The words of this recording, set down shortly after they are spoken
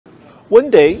One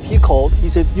day he called, he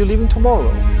says, "You're leaving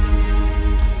tomorrow."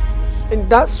 And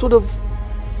that's sort of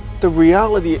the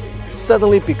reality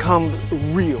suddenly become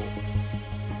real.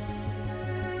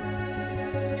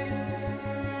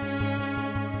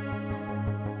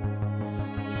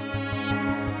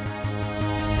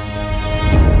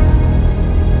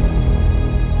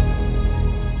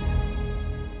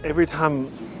 Every time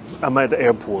I'm at the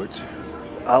airport,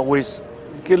 I always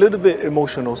get a little bit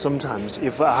emotional sometimes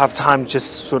if I have time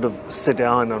just sort of sit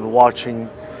down and watching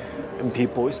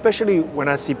people, especially when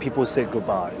I see people say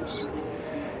goodbyes,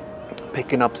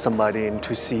 picking up somebody and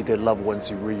to see their loved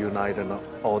ones reunite and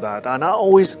all that. And I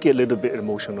always get a little bit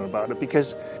emotional about it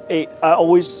because I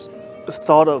always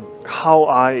thought of how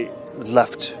I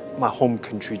left my home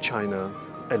country, China,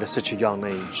 at such a young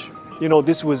age. You know,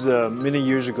 this was many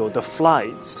years ago. The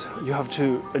flights, you have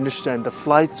to understand, the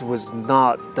flights was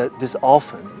not this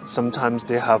often. Sometimes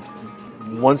they have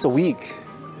once a week,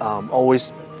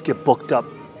 always get booked up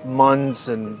months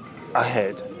and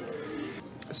ahead.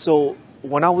 So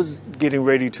when I was getting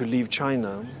ready to leave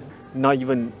China, not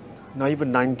even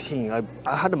 19,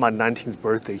 I had my 19th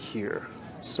birthday here.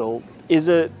 So is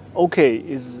it okay?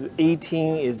 Is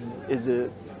 18, is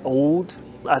it old?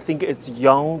 I think it's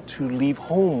young to leave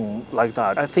home like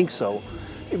that. I think so.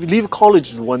 If you leave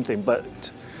college is one thing,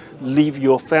 but leave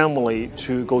your family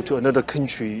to go to another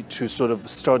country to sort of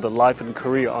start a life and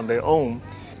career on their own,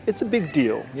 it's a big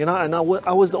deal, you know, and I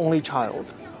was the only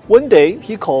child. One day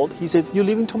he called, he says, "You're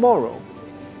leaving tomorrow."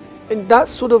 And that's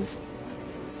sort of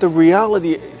the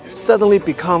reality suddenly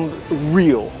become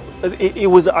real. It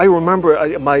was, I remember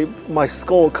my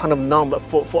skull kind of numb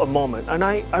for a moment. And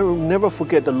I will never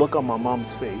forget the look on my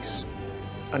mom's face.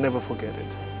 I never forget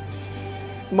it.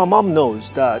 My mom knows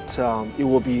that it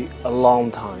will be a long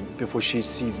time before she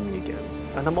sees me again.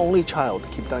 And I'm only child,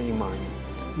 keep that in mind.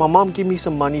 My mom gave me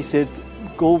some money, said,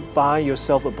 "Go buy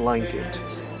yourself a blanket."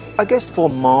 I guess for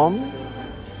mom,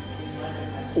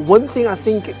 one thing I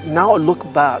think now I look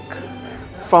back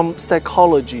from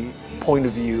psychology point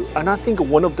of view, and I think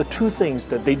one of the two things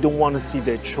that they don't want to see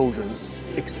their children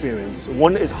experience.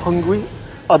 One is hungry,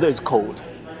 other is cold.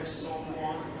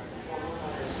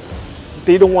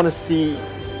 They don't want to see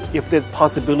if there's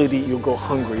possibility you'll go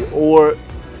hungry or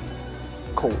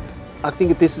cold. I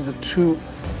think this is a two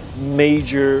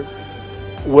major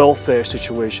welfare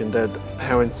situation that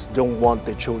parents don't want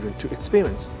their children to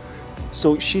experience.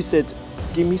 So she said,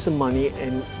 "Give me some money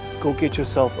and go get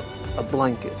yourself a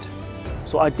blanket."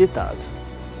 So I did that,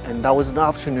 and that was an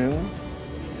afternoon,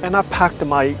 and I packed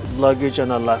my luggage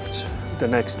and I left the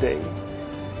next day.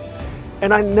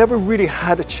 And I never really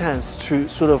had a chance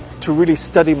to really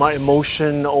study my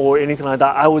emotion or anything like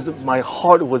that. My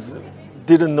heart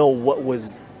didn't know what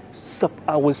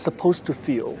I was supposed to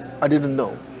feel. I didn't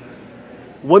know.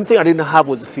 One thing I didn't have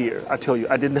was fear. I tell you,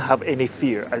 I didn't have any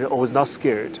fear. I was not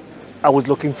scared. I was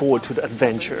looking forward to the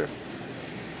adventure.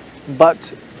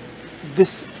 But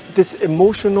this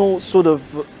emotional sort of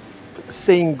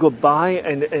saying goodbye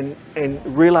and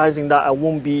realizing that I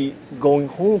won't be going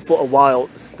home for a while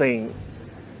thing,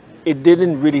 it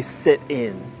didn't really set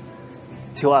in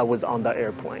till I was on that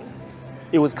airplane.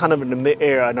 It was kind of in the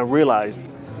mid-air, and I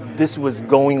realized this was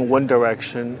going one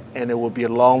direction and it would be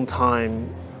a long time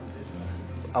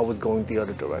I was going the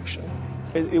other direction.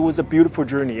 It was a beautiful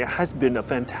journey. It has been a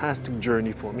fantastic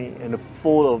journey for me and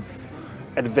full of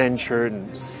adventure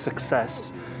and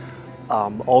success.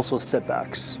 Also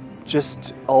setbacks,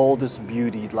 just all this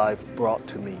beauty life brought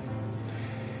to me.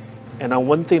 And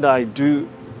one thing that I do,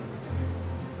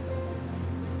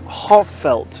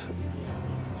 heartfelt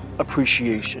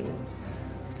appreciation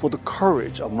for the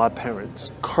courage of my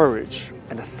parents, courage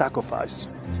and the sacrifice.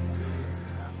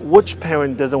 Which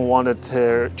parent doesn't want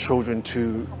their children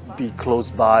to be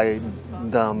close by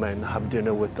them and have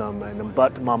dinner with them?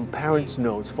 But my parents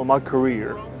knows for my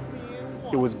career,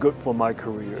 it was good for my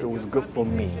career. It was good for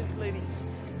me.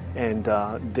 And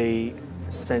they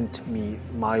sent me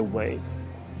my way.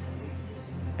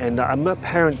 And I'm a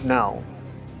parent now.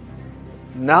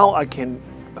 Now I can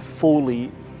fully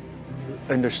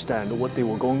understand what they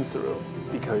were going through,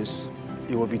 because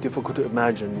it would be difficult to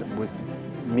imagine with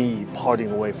me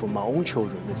parting away from my own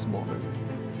children this moment.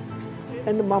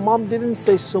 And my mom didn't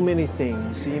say so many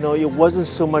things. You know, it wasn't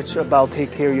so much about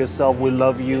take care of yourself, we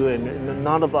love you, and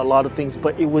not about a lot of things,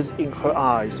 but it was in her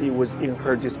eyes, it was in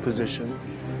her disposition.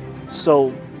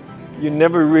 So you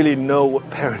never really know what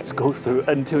parents go through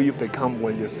until you become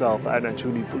one yourself, and I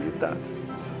truly believe that.